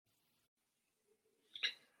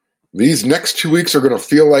These next 2 weeks are going to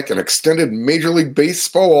feel like an extended Major League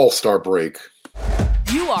Baseball All-Star break.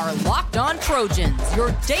 You are Locked On Trojans,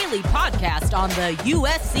 your daily podcast on the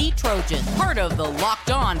USC Trojans, part of the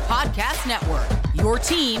Locked On Podcast Network, your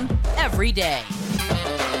team every day.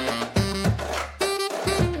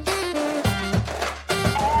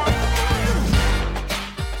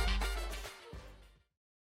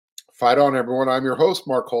 Fight on, everyone. I'm your host,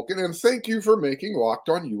 Mark Hulkin, and thank you for making Locked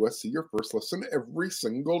On USC your first listen every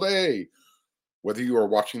single day. Whether you are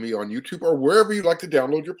watching me on YouTube or wherever you'd like to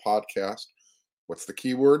download your podcast, what's the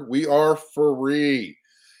keyword? We are free.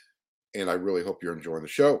 And I really hope you're enjoying the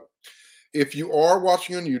show. If you are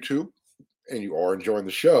watching on YouTube and you are enjoying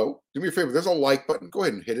the show, do me a favor. There's a like button. Go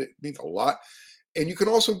ahead and hit it. It means a lot. And you can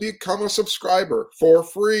also become a subscriber for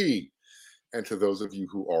free. And to those of you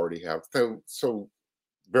who already have, so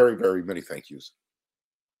very, very many thank yous.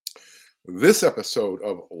 This episode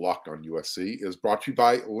of Locked On USC is brought to you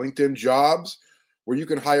by LinkedIn Jobs, where you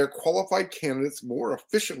can hire qualified candidates more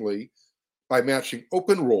efficiently by matching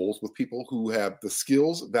open roles with people who have the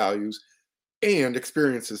skills, values, and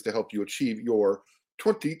experiences to help you achieve your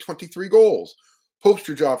 2023 goals. Post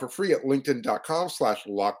your job for free at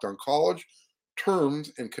linkedin.com/lockedoncollege.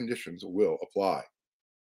 Terms and conditions will apply.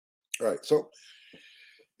 All right, so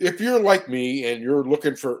if you're like me and you're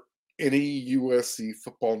looking for any USC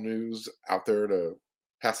football news out there to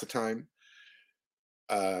pass the time,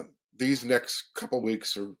 these next couple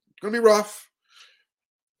weeks are going to be rough.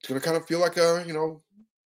 It's going to kind of feel like a,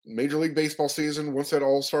 Major League Baseball season. Once that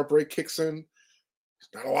All-Star break kicks in, there's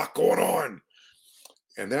not a lot going on.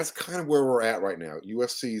 And that's kind of where we're at right now.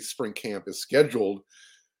 USC spring camp is scheduled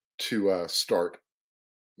to start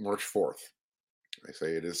March 4th. I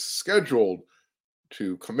say it is scheduled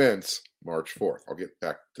to commence March 4th. I'll get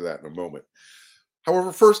back to that in a moment.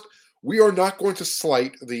 However, first, we are not going to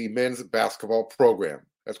slight the men's basketball program.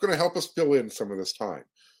 That's going to help us fill in some of this time.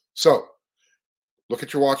 So, look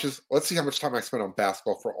at your watches. Let's see how much time I spend on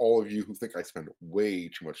basketball for all of you who think I spend way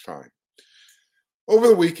too much time. Over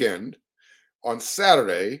the weekend, on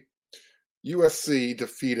Saturday, USC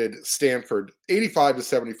defeated Stanford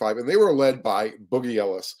 85-75, and they were led by Boogie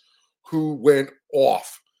Ellis, who went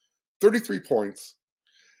off 33 points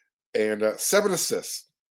and 7 assists.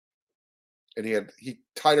 And he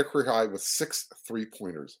tied a career high with 6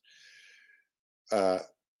 3-pointers.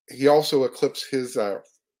 He also eclipsed his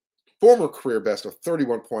former career best of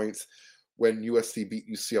 31 points when USC beat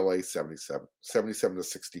UCLA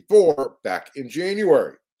 77-64 back in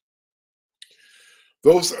January.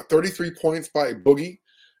 Those 33 points by Boogie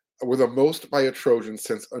were the most by a Trojan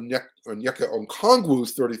since Onyeka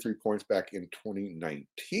Okongwu's 33 points back in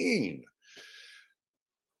 2019.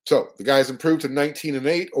 So the guys improved to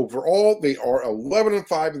 19-8 overall. They are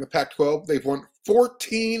 11-5 in the Pac-12. They've won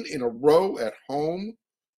 14 in a row at home,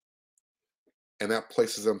 and that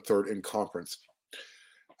places them third in conference.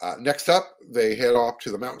 Next up, they head off to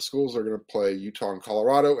the Mountain Schools. They're going to play Utah and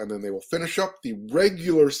Colorado, and then they will finish up the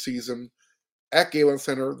regular season at Galen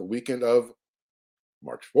Center the weekend of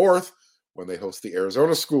March 4th when they host the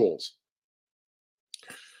Arizona Schools.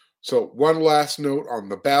 So one last note on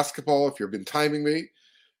the basketball, if you've been timing me.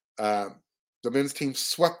 The men's team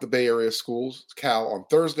swept the Bay Area schools, Cal, on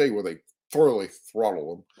Thursday, where they thoroughly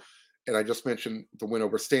throttled them. And I just mentioned the win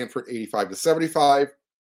over Stanford, 85-75.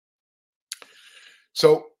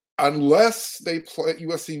 So unless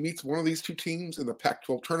USC meets one of these two teams in the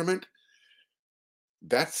Pac-12 tournament,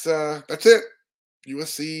 that's it.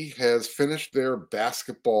 USC has finished their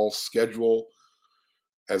basketball schedule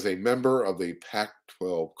as a member of the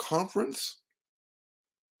Pac-12 conference.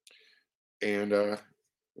 And it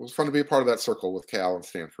was fun to be a part of that circle with Cal and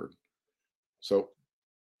Stanford. So,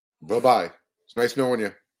 bye-bye. It's nice knowing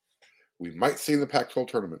you. We might see in the Pac-12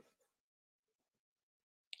 tournament.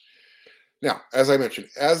 Now, as I mentioned,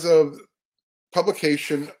 as of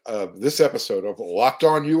publication of this episode of Locked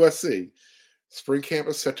On USC, spring camp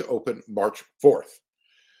is set to open March 4th.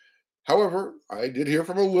 However, I did hear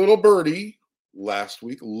from a little birdie last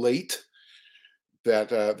week, late, that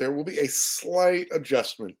there will be a slight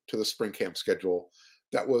adjustment to the spring camp schedule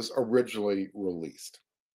that was originally released.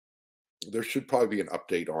 There should probably be an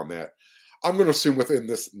update on that. I'm going to assume within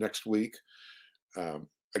this next week.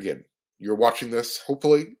 Again, you're watching this,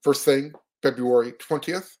 hopefully, first thing, February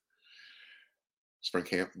 20th. Spring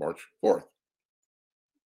camp, March 4th.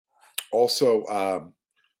 Also,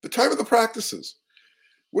 the time of the practices.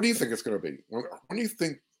 What do you think it's going to be? When do you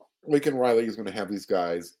think Lincoln Riley is going to have these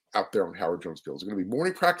guys out there on Howard Jones Field? Is it going to be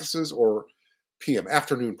morning practices or PM,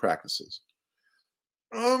 afternoon practices?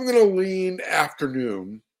 I'm going to lean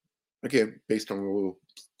afternoon, again, based on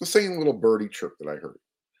the same little birdie chirp that I heard.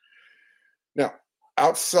 Now,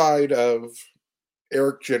 outside of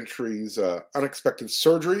Eric Gentry's unexpected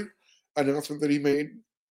surgery announcement that he made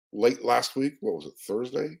late last week, what was it,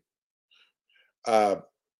 Thursday? Uh,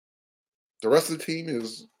 the rest of the team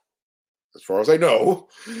is, as far as I know,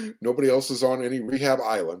 nobody else is on any rehab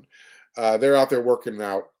island. They're out there working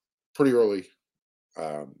out pretty early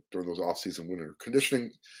during those off-season winter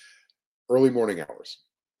conditioning, early morning hours.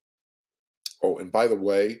 Oh, and by the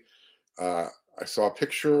way, I saw a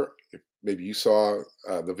picture. Maybe you saw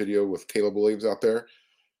the video with Caleb Williams out there.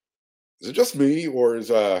 Is it just me, or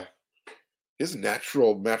is his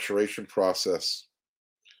natural maturation process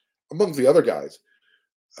among the other guys?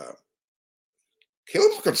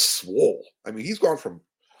 Caleb's looking swole. I mean, he's gone from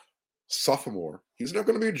sophomore. He's now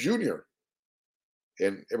going to be a junior,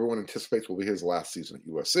 and everyone anticipates will be his last season at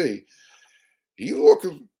USC. He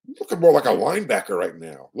looking more like a linebacker right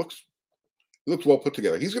now. Looks well put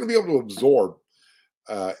together. He's going to be able to absorb,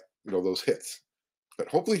 those hits, but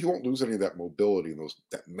hopefully he won't lose any of that mobility and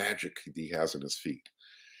that magic he has in his feet.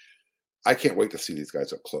 I can't wait to see these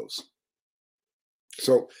guys up close.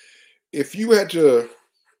 So, if you had to,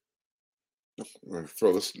 I'm going to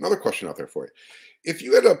throw another question out there for you. If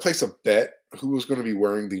you had to place a bet who was going to be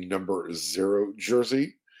wearing the number 0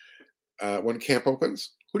 jersey when camp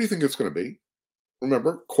opens, who do you think it's going to be?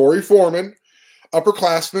 Remember, Corey Foreman,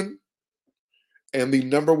 upperclassman, and the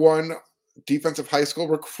number 1 defensive high school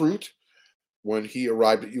recruit when he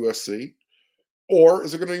arrived at USC? Or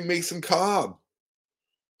is it going to be Mason Cobb,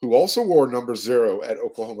 who also wore number 0 at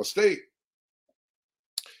Oklahoma State?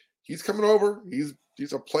 He's coming over. He's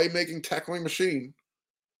a playmaking, tackling machine.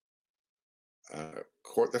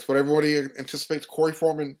 That's what everybody anticipates Corey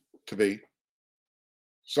Foreman to be.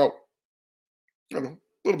 So, I don't know,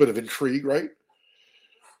 a little bit of intrigue, right?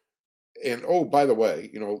 And, oh, by the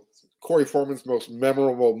way, Corey Foreman's most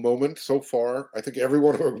memorable moment so far, I think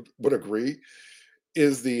everyone would agree,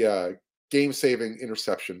 is the game-saving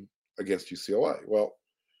interception against UCLA. Well,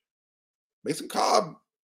 Mason Cobb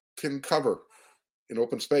can cover in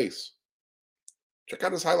open space. Check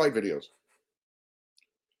out his highlight videos.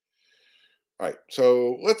 All right,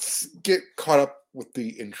 so let's get caught up with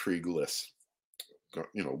the intrigue list.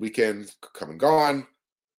 Weekends come and gone.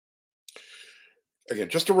 Again,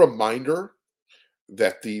 just a reminder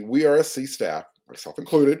that the We Are SC staff, myself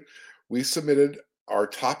included, we submitted our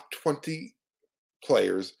top 20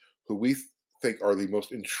 players who we think are the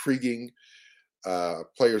most intriguing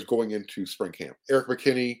players going into spring camp. Eric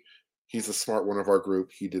McKinney, he's the smart one of our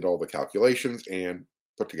group. He did all the calculations and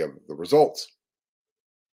put together the results.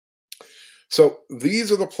 So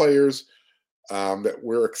these are the players that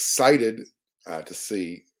we're excited to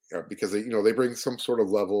see because they bring some sort of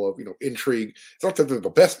level of intrigue. It's not that they're the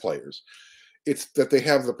best players; it's that they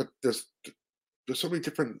have there's so many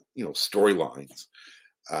different storylines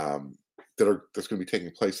that's going to be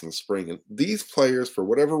taking place in the spring. And these players, for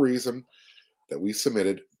whatever reason that we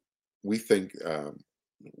submitted, we think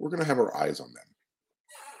we're going to have our eyes on them.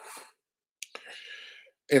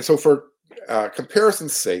 And so for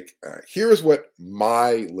comparison's sake, here's what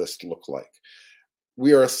my list looked like.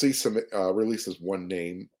 We are releases 1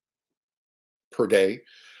 name per day.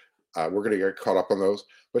 We're going to get caught up on those.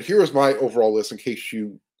 But here's my overall list in case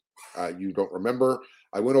you don't remember.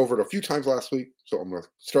 I went over it a few times last week, so I'm going to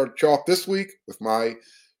start you off this week with my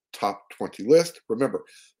top 20 list. Remember,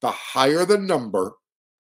 the higher the number,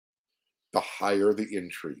 the higher the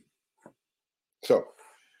intrigue. So,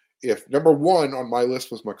 if number 1 on my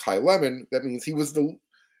list was Makai Lemon, that means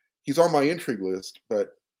he's on my intrigue list,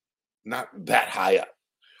 but not that high up.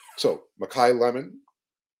 So Makai Lemon,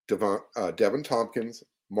 Devin Tompkins,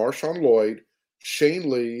 Marshawn Lloyd, Shane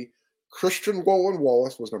Lee, Christian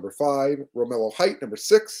Wallace was number 5, Romello Height number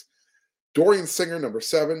 6, Dorian Singer number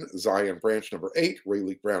 7, Zion Branch number 8,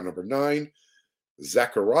 Rayleigh Brown number 9,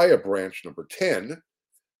 Zachariah Branch number 10,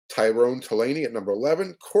 Tyrone Taleni at number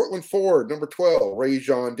 11, Cortland Ford, number 12,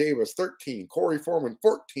 Rajon Davis, 13, Corey Foreman,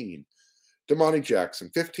 14, Damani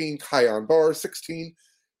Jackson, 15, Kyon Barr, 16,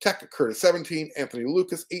 Taka Curtis, 17, Anthony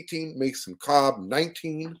Lucas, 18, Mason Cobb,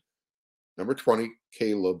 19, number 20,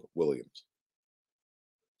 Caleb Williams.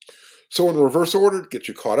 So in reverse order, to get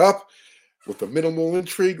you caught up with the minimal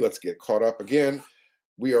intrigue, let's get caught up again.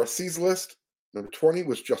 We are C's list. Number 20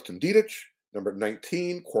 was Justin Dedich. Number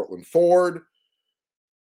 19, Cortland Ford.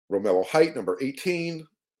 Romello Height, number 18,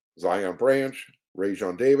 Zion Branch,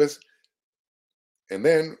 Rajon Davis, and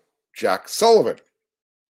then Jack Sullivan.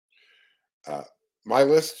 My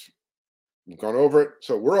list, we've gone over it.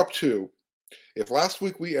 So we're up to, if last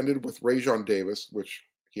week we ended with Rajon Davis, which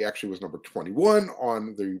he actually was number 21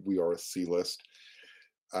 on the We Are SC list,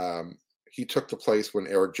 he took the place when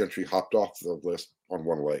Eric Gentry hopped off the list on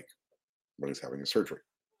one leg. when he's having a surgery.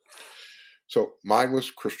 So mine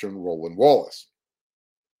was Christian Roland Wallace.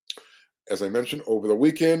 As I mentioned, over the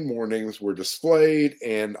weekend, more names were displayed,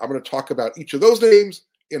 and I'm going to talk about each of those names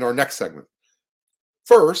in our next segment.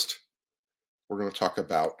 First, we're going to talk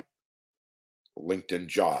about LinkedIn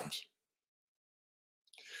Jobs.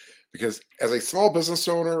 Because as a small business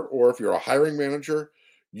owner, or if you're a hiring manager,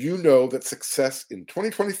 you know that success in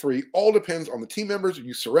 2023 all depends on the team members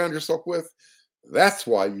you surround yourself with. That's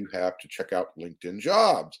why you have to check out LinkedIn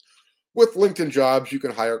Jobs. With LinkedIn Jobs, you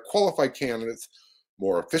can hire qualified candidates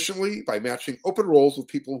more efficiently by matching open roles with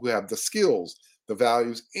people who have the skills, the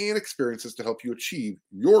values, and experiences to help you achieve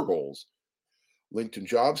your goals. LinkedIn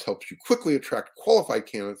Jobs helps you quickly attract qualified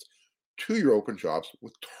candidates to your open jobs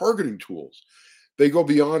with targeting tools. They go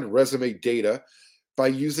beyond resume data by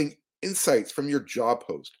using insights from your job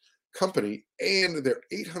post, company, and their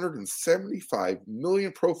 875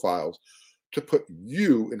 million profiles to put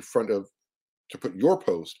your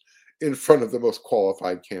post in front of the most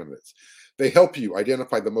qualified candidates. They help you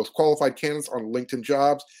identify the most qualified candidates on LinkedIn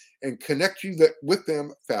Jobs and connect you with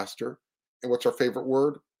them faster. And what's our favorite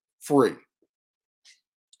word? Free.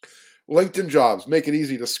 LinkedIn Jobs make it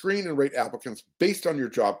easy to screen and rate applicants based on your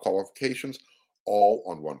job qualifications, all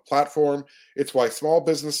on one platform. It's why small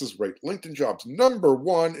businesses rate LinkedIn Jobs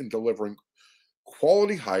 #1 in delivering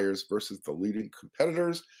quality hires versus the leading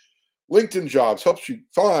competitors. LinkedIn Jobs helps you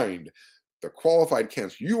find the qualified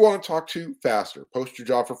candidates you want to talk to faster. Post your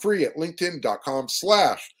job for free at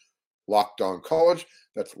linkedin.com/LockedOnCollege.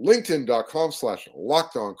 That's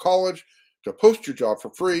linkedin.com/LockedOnCollege to post your job for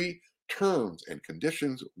free. Terms and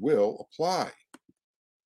conditions will apply.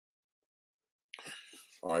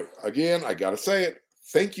 All right, again, I got to say it.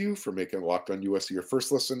 Thank you for making Locked On USC your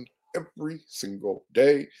first listen every single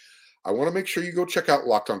day. I want to make sure you go check out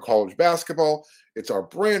Locked On College Basketball. It's our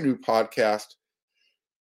brand new podcast.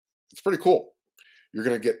 It's pretty cool. You're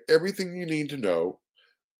going to get everything you need to know,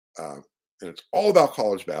 and it's all about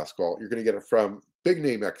college basketball. You're going to get it from big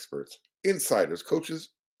name experts, insiders, coaches,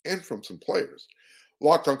 and from some players.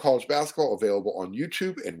 Locked On College Basketball, available on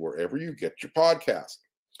YouTube and wherever you get your podcast.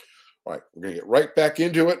 All right, we're going to get right back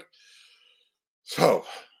into it. So,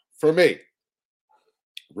 for me,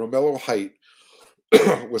 Romello Height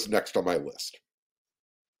was next on my list.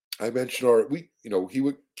 I mentioned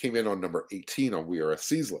he came in on number 18 on We Are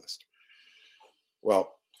SC's list.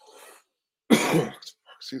 Well,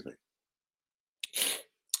 excuse me.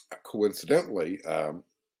 Coincidentally,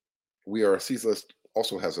 We Are SC's list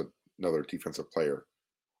also has another defensive player.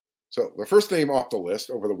 So the first name off the list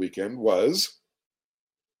over the weekend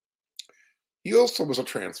he also was a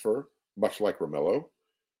transfer, much like Romello.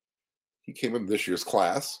 He came in this year's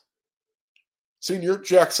class. Senior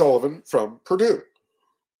Jack Sullivan from Purdue.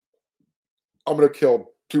 I'm going to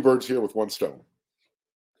kill two birds here with one stone.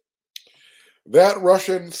 That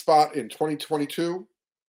Russian spot in 2022,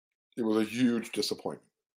 it was a huge disappointment.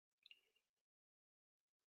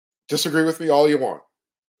 Disagree with me all you want.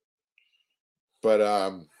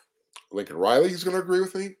 But Lincoln Riley is going to agree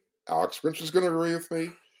with me. Alex Grinch is going to agree with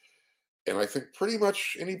me. And I think pretty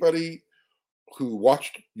much anybody who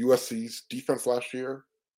watched USC's defense last year,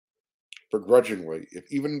 begrudgingly, if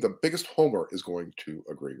even the biggest homer is going to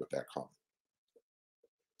agree with that comment.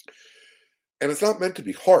 And it's not meant to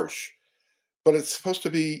be harsh, but it's supposed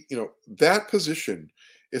to be, that position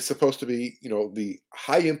is supposed to be, the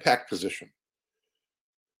high impact position.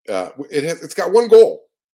 It's got one goal: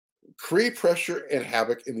 create pressure and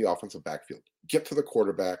havoc in the offensive backfield. Get to the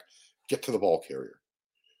quarterback, get to the ball carrier.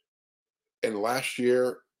 And last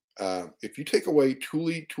year, if you take away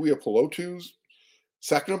Tuli Tuiapulotu's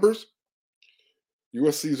sack numbers,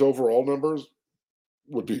 USC's overall numbers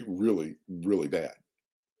would be really, really bad.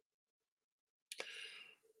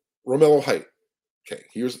 Romello Height. Okay,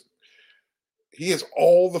 he has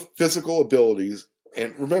all the physical abilities.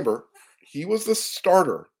 And remember, he was the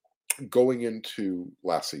starter going into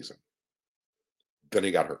last season. Then he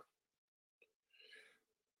got hurt.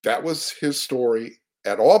 That was his story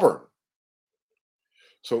at Auburn.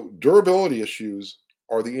 So durability issues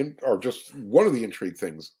are just one of the intrigue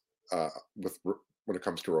things when it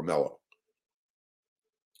comes to Romello.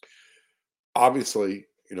 Obviously,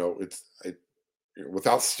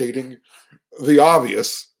 without stating the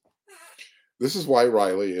obvious, this is why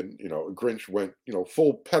Riley and Grinch went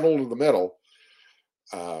full pedal to the metal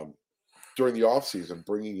during the offseason,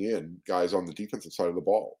 bringing in guys on the defensive side of the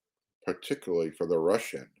ball, particularly for the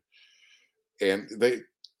rush end. And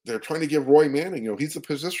they're trying to give Roy Manning, he's the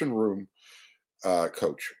position room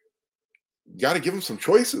coach. You got to give him some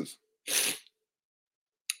choices.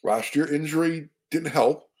 Last year, injury didn't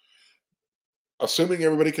help. Assuming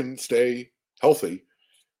everybody can stay healthy,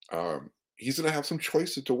 he's going to have some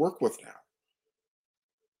choices to work with now.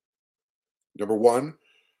 Number one,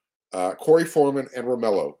 Corey Foreman and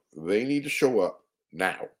Romello, they need to show up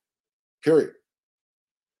now, period.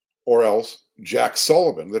 Or else Jack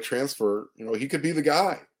Sullivan, the transfer, he could be the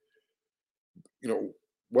guy.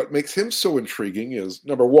 What makes him so intriguing is,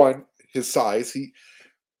 number one, his size.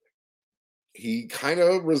 He kind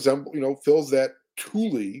of fills that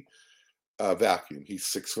Thule vacuum. He's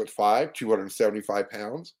 6'5", 275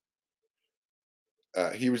 pounds.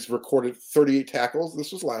 He was recorded 38 tackles.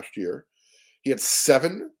 This was last year. He had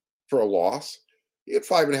 7 for a loss. He had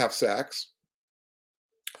 5.5 sacks.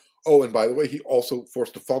 Oh, and by the way, he also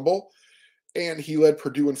forced a fumble, and he led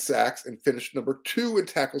Purdue in sacks and finished number 2 in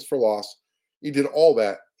tackles for loss. He did all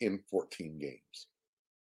that in 14 games.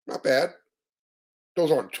 Not bad.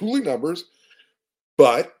 Those aren't Thule numbers,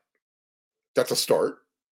 but that's a start.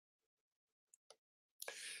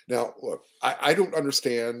 Now, look, I don't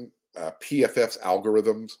understand PFF's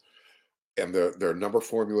algorithms and their number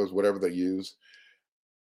formulas, whatever they use,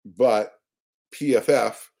 but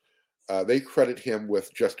PFF, they credit him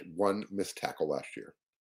with just 1 missed tackle last year.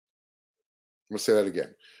 I'm going to say that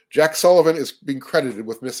again. Jack Sullivan is being credited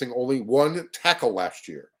with missing only 1 tackle last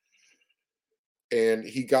year. And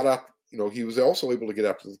he got up, he was also able to get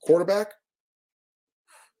up to the quarterback.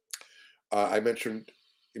 I mentioned,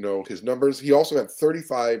 his numbers. He also had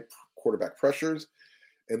 35 quarterback pressures,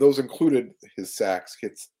 and those included his sacks,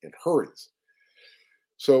 hits, and hurries.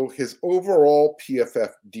 So his overall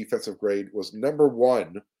PFF defensive grade was number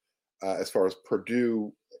 1 as far as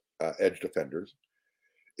Purdue edge defenders.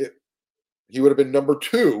 He would have been number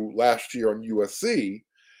 2 last year on USC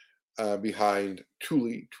behind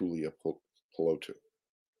Tulia Pelotu.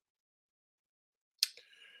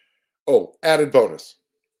 Oh, added bonus.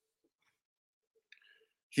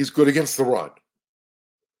 He's good against the run.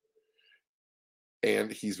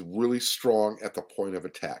 And he's really strong at the point of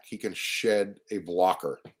attack. He can shed a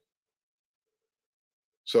blocker.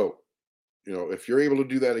 So, if you're able to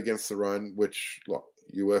do that against the run, which, look,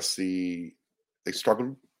 USC, they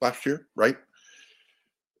struggled last year, right?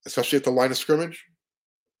 Especially at the line of scrimmage.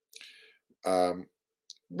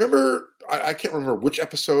 Remember, I can't remember which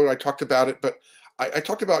episode I talked about it, but I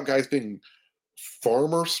talked about guys being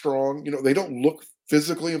farmer strong. They don't look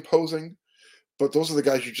physically imposing, but those are the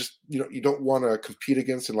guys you just, you don't want to compete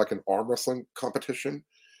against in like an arm wrestling competition.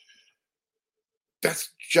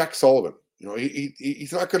 That's Jack Sullivan.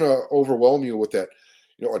 He's not going to overwhelm you with that,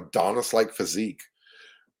 Adonis-like physique,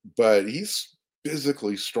 but he's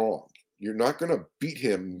physically strong. You're not going to beat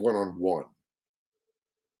him one-on-one.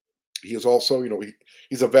 He is also,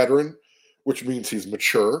 he's a veteran, which means he's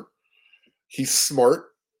mature. He's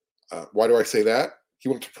smart. Why do I say that? He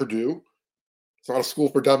went to Purdue. It's not a school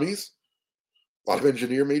for dummies. A lot of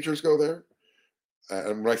engineer majors go there.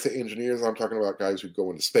 And when I say engineers, I'm talking about guys who go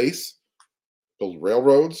into space, build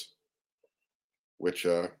railroads, which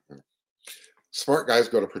smart guys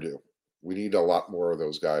go to Purdue. We need a lot more of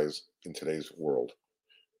those guys in today's world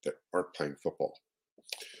that aren't playing football.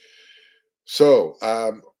 So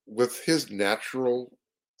with his natural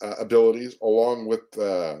abilities, along with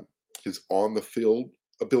his on-the-field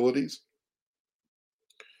abilities,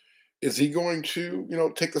 is he going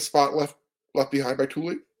to, take the spot left behind by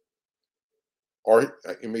Thule? Or,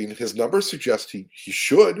 his numbers suggest he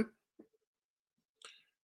should.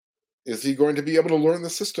 Is he going to be able to learn the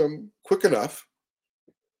system quick enough,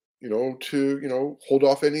 to, hold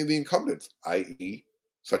off any of the incumbents, i.e.,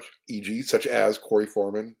 such as Corey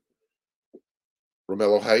Foreman,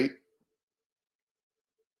 Romello Height,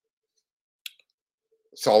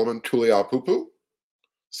 Solomon Tuliaupupu,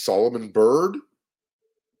 Solomon Byrd,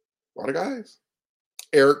 a lot of guys.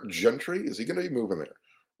 Eric Gentry, is he going to be moving there?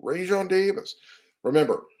 Rajon Davis.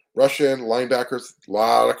 Remember, Russian linebackers, a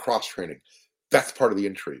lot of cross-training. That's part of the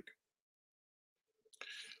intrigue.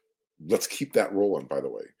 Let's keep that rolling, by the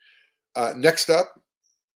way. Next up,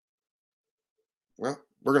 well,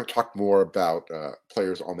 we're going to talk more about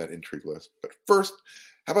players on that intrigue list. But first,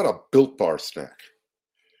 how about a Built Bar snack?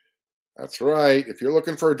 That's right. If you're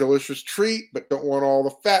looking for a delicious treat but don't want all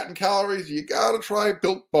the fat and calories, you got to try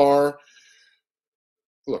Built Bar.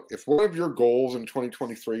 Look, if one of your goals in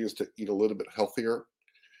 2023 is to eat a little bit healthier,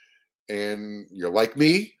 and you're like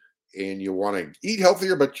me, and you want to eat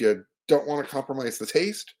healthier but you don't want to compromise the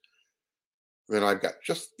taste, then I've got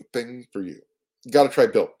just the thing for you. You got to try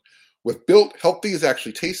Built. With Built, healthy is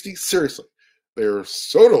actually tasty. Seriously, they're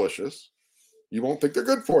so delicious, you won't think they're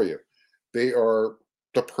good for you. They are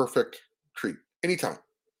the perfect treat anytime.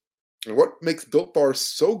 And what makes Built Bars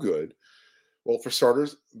so good? Well, for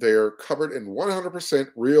starters, they're covered in 100%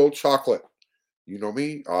 real chocolate. You know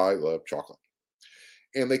me, I love chocolate.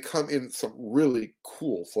 And they come in some really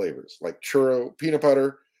cool flavors like churro, peanut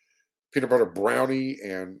butter brownie,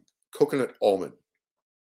 and coconut almond.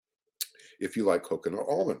 If you like coconut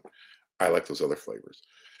almond, I like those other flavors.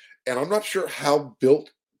 And I'm not sure how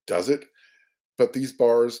Built does it, but these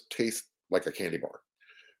bars taste like a candy bar.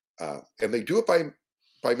 And they do it by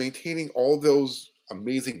maintaining all those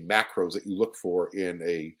amazing macros that you look for in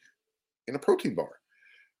a protein bar.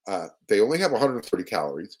 They only have 130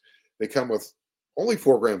 calories. They come with only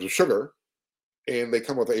 4 grams of sugar, and they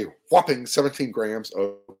come with a whopping 17 grams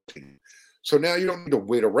of protein. So now you don't need to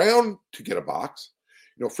wait around to get a box.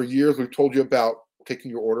 For years we've told you about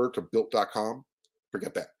taking your order to built.com.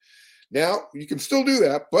 Forget that. Now you can still do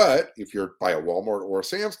that, but if you're by a Walmart or a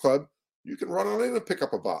Sam's Club, you can run on in and pick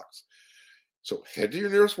up a box. So head to your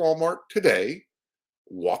nearest Walmart today,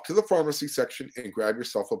 walk to the pharmacy section, and grab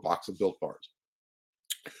yourself a box of Built bars.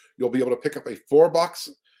 You'll be able to pick up a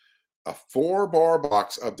 4-bar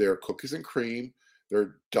box of their cookies and cream,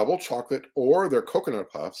 their double chocolate, or their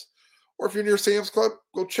coconut puffs. Or if you're near Sam's Club,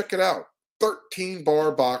 go check it out.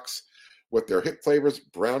 13-bar box with their hit flavors,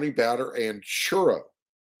 brownie batter, and churro.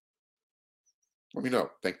 Let me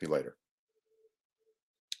know. Thank me later.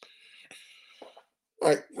 All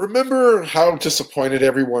right. Remember how disappointed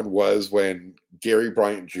everyone was when Gary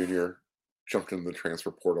Bryant Jr. jumped into the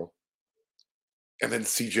transfer portal? And then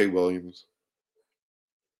CJ Williams?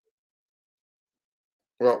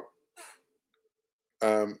 Well,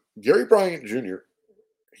 Gary Bryant Jr.,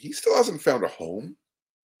 he still hasn't found a home.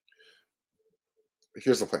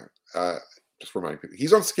 Here's the plan. Just remind people,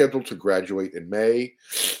 he's on schedule to graduate in May.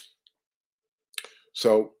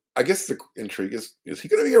 So I guess the intrigue is he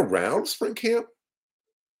going to be around spring camp?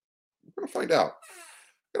 We're going to find out.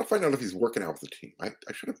 I'm going to find out if he's working out with the team. I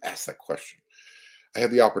should have asked that question. I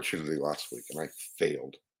had the opportunity last week, and I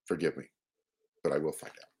failed. Forgive me. But I will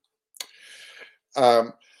find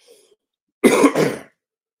out.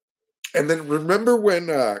 And then remember when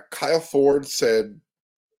Kyle Ford said,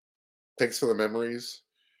 "Thanks for the memories,"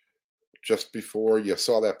 just before you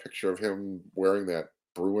saw that picture of him wearing that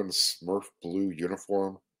Bruins Smurf blue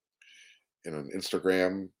uniform in an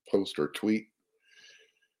Instagram post or tweet?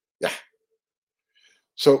 Yeah.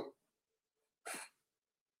 So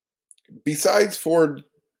besides Ford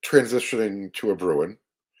transitioning to a Bruin,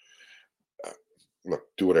 look,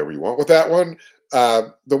 do whatever you want with that one.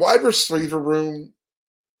 The wide receiver room,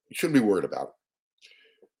 you shouldn't be worried about it.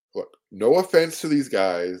 Look, no offense to these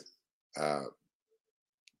guys.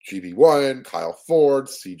 GB1, Kyle Ford,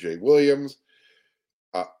 CJ Williams,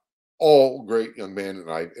 all great young men,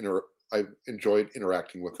 and I've enjoyed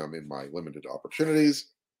interacting with them in my limited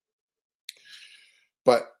opportunities.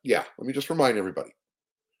 But yeah, let me just remind everybody.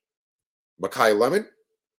 Makai Lemon,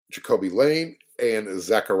 Jacoby Lane, and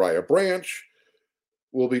Zachariah Branch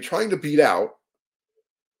will be trying to beat out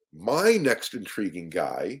my next intriguing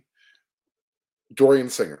guy, Dorian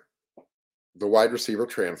Singer, the wide receiver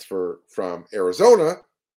transfer from Arizona,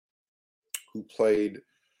 who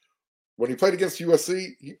when he played against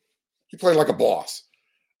USC, he played like a boss.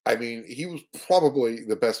 I mean, he was probably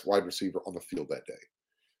the best wide receiver on the field that day.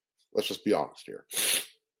 Let's just be honest here.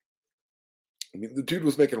 I mean, the dude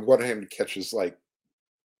was making one-handed catches like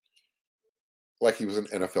he was an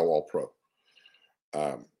NFL All-Pro.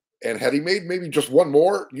 And had he made maybe just one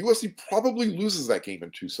more, USC probably loses that game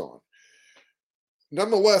in Tucson.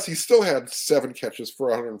 Nonetheless, he still had 7 catches for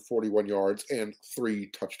 141 yards and 3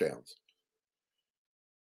 touchdowns.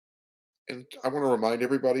 And I want to remind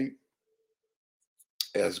everybody,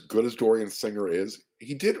 as good as Dorian Singer is,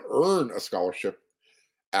 he did earn a scholarship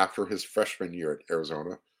after his freshman year at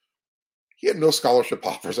Arizona. He had no scholarship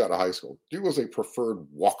offers out of high school. He was a preferred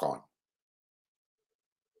walk-on.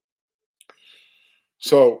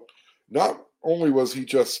 So not only was he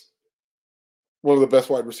just one of the best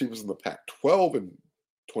wide receivers in the Pac-12 in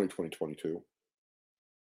 2020-22,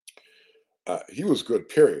 he was good,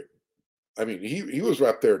 period. I mean, he was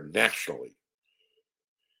right there nationally.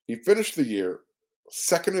 He finished the year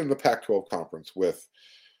second in the Pac-12 conference with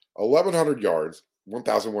 1,100 yards,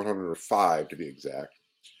 1,105 to be exact.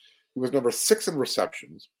 He was number 6 in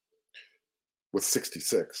receptions with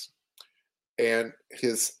 66. And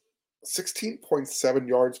his 16.7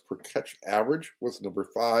 yards per catch average was number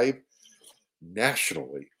 5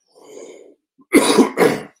 nationally.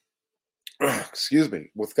 Excuse me,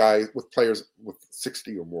 with players with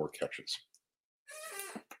 60 or more catches.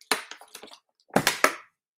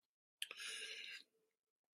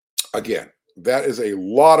 Again, that is a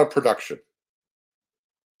lot of production.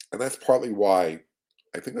 And that's partly why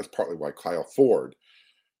Kyle Ford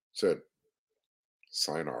said,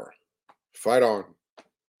 sayonara. Fight on.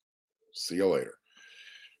 See you later.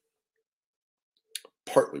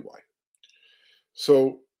 partly why.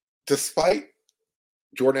 So despite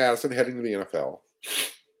Jordan Addison heading to the NFL,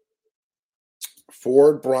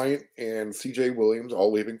 Ford, Bryant, and C.J. Williams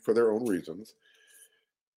all leaving for their own reasons,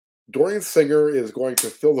 Dorian Singer is going to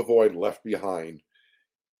fill the void left behind,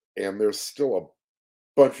 and there's still a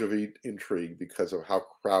bunch of intrigue because of how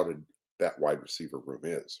crowded that wide receiver room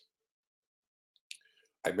is.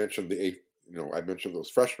 I mentioned those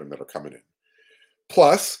freshmen that are coming in.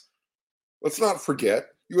 Plus, let's not forget,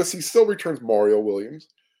 USC still returns Mario Williams,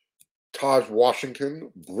 Taj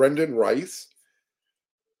Washington, Brendan Rice,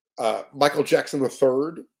 Michael Jackson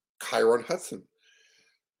III, Kyron Hudson.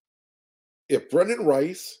 If Brendan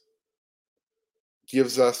Rice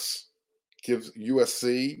gives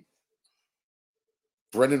USC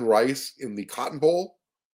Brendan Rice in the Cotton Bowl,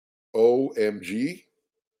 OMG,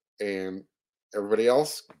 and everybody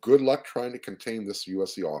else, good luck trying to contain this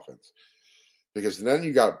USC offense. Because then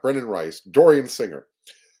you got Brendan Rice, Dorian Singer,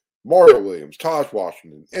 Mario Williams, Taj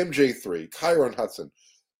Washington, MJ3, Kyron Hudson,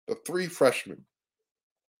 the three freshmen.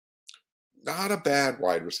 Not a bad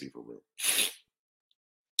wide receiver room.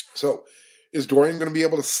 So, is Dorian going to be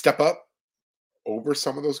able to step up over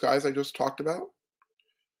some of those guys I just talked about?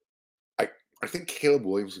 I think Caleb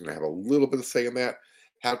Williams is going to have a little bit of say in that.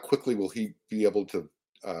 How quickly will he be able to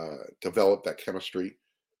develop that chemistry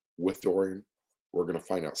with Dorian? We're going to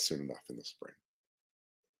find out soon enough in the spring.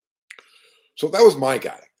 So that was my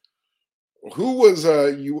guy. Who was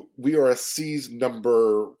WRSC's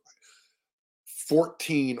number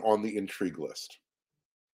 14 on the intrigue list?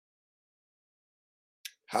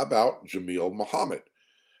 How about Jamil Muhammad?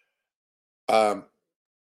 I'm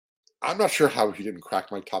not sure how he didn't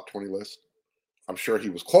crack my top 20 list. I'm sure he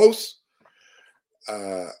was close.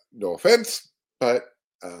 No offense, but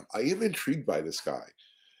I am intrigued by this guy.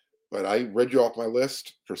 But I read you off my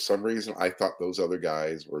list. For some reason, I thought those other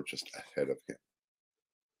guys were just ahead of him.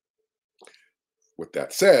 With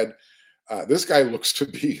that said, this guy looks to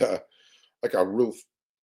be like a real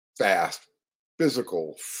fast,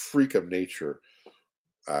 physical freak of nature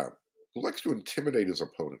who likes to intimidate his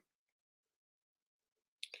opponent.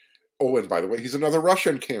 Oh, and by the way, he's another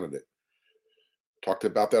Russian candidate. Talked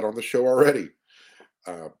about that on the show already.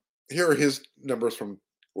 Here are his numbers from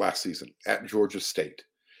last season at Georgia State.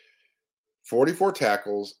 44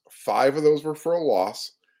 tackles, 5 of those were for a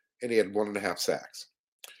loss, and he had 1.5 sacks.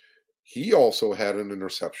 He also had an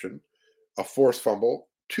interception, a forced fumble,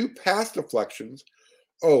 2 pass deflections.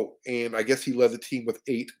 Oh, and I guess he led the team with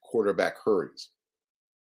 8 quarterback hurries.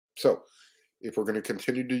 So, if we're going to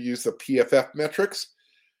continue to use the PFF metrics,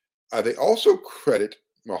 they also credit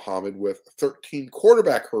Muhammad with 13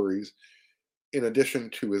 quarterback hurries in addition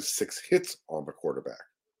to his 6 hits on the quarterback.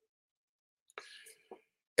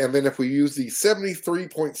 And then if we use the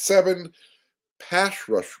 73.7 pass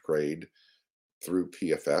rush grade through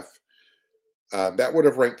PFF, that would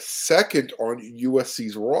have ranked second on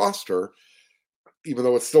USC's roster, even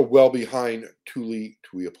though it's still well behind Tuli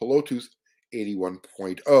Tuipulotu's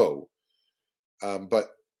 81.0. But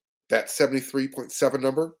that 73.7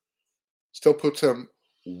 number still puts him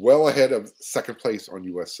well ahead of second place on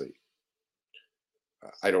USC.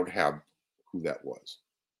 I don't have who that was.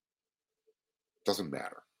 Doesn't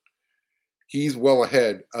matter. He's well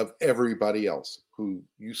ahead of everybody else who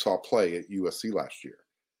you saw play at USC last year,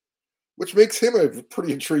 which makes him a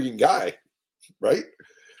pretty intriguing guy, right?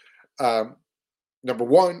 Number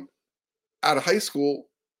one, out of high school,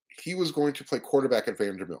 he was going to play quarterback at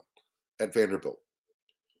Vanderbilt.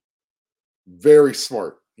 Very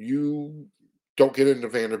smart. You don't get into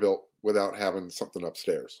Vanderbilt without having something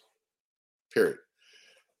upstairs. Period.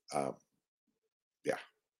 Yeah.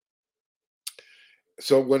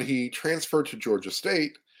 So when he transferred to Georgia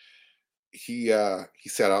State, he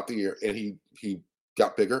sat out the year and he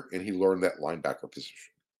got bigger and he learned that linebacker position.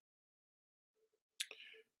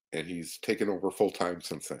 And he's taken over full time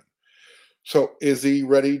since then. So is he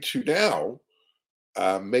ready to now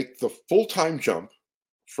make the full-time jump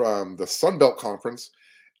from the Sun Belt Conference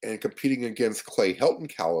and competing against Clay Helton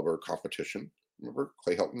caliber competition? Remember,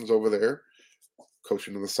 Clay Helton's over there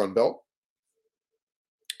coaching in the Sun Belt.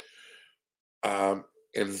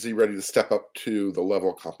 And is he ready to step up to the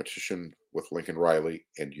level of competition with Lincoln Riley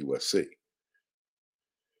and USC?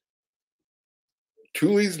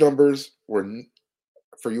 Tuli's numbers were,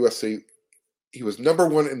 for USC, he was number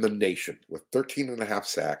 1 in the nation with 13.5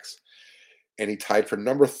 sacks, and he tied for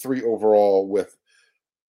number 3 overall with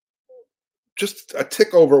just a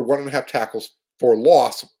tick over 1.5 tackles for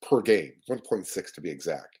loss per game, 1.6 to be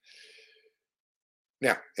exact.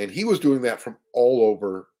 Now, and he was doing that from all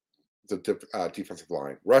over the defensive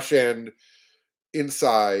line, rush end,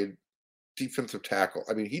 inside, defensive tackle.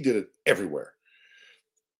 I mean, he did it everywhere.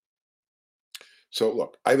 So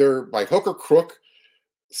look, either by hook or crook,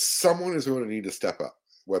 someone is going to need to step up,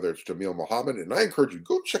 whether it's Jamil Muhammad. And I encourage you,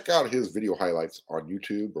 go check out his video highlights on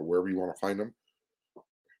YouTube or wherever you want to find them.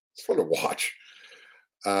 It's fun to watch.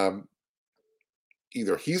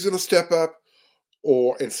 Either he's going to step up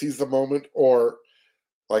and seize the moment, or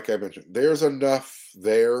like I mentioned, there's enough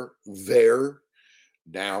there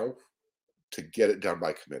now to get it done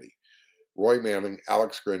by committee. Roy Manning,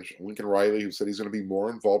 Alex Grinch, Lincoln Riley, who said he's going to be more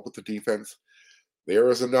involved with the defense. There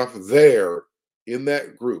is enough there in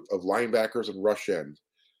that group of linebackers and rush end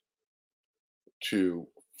to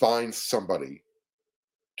find somebody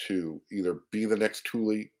to either be the next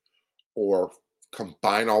Thule or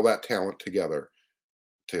combine all that talent together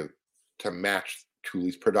to match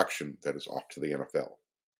Thule's production that is off to the NFL.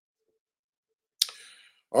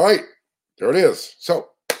 All right, there it is.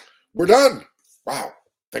 So we're done. Wow.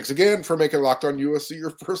 Thanks again for making Locked On USC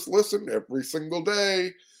your first listen every single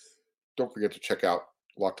day. Don't forget to check out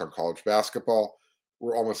Locked On College Basketball.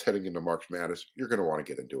 We're almost heading into March Madness. You're going to want to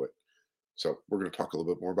get into it. So we're going to talk a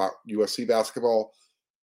little bit more about USC basketball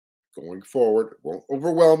going forward. It won't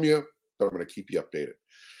overwhelm you, but I'm going to keep you updated.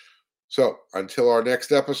 So until our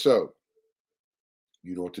next episode,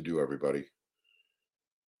 you know what to do, everybody.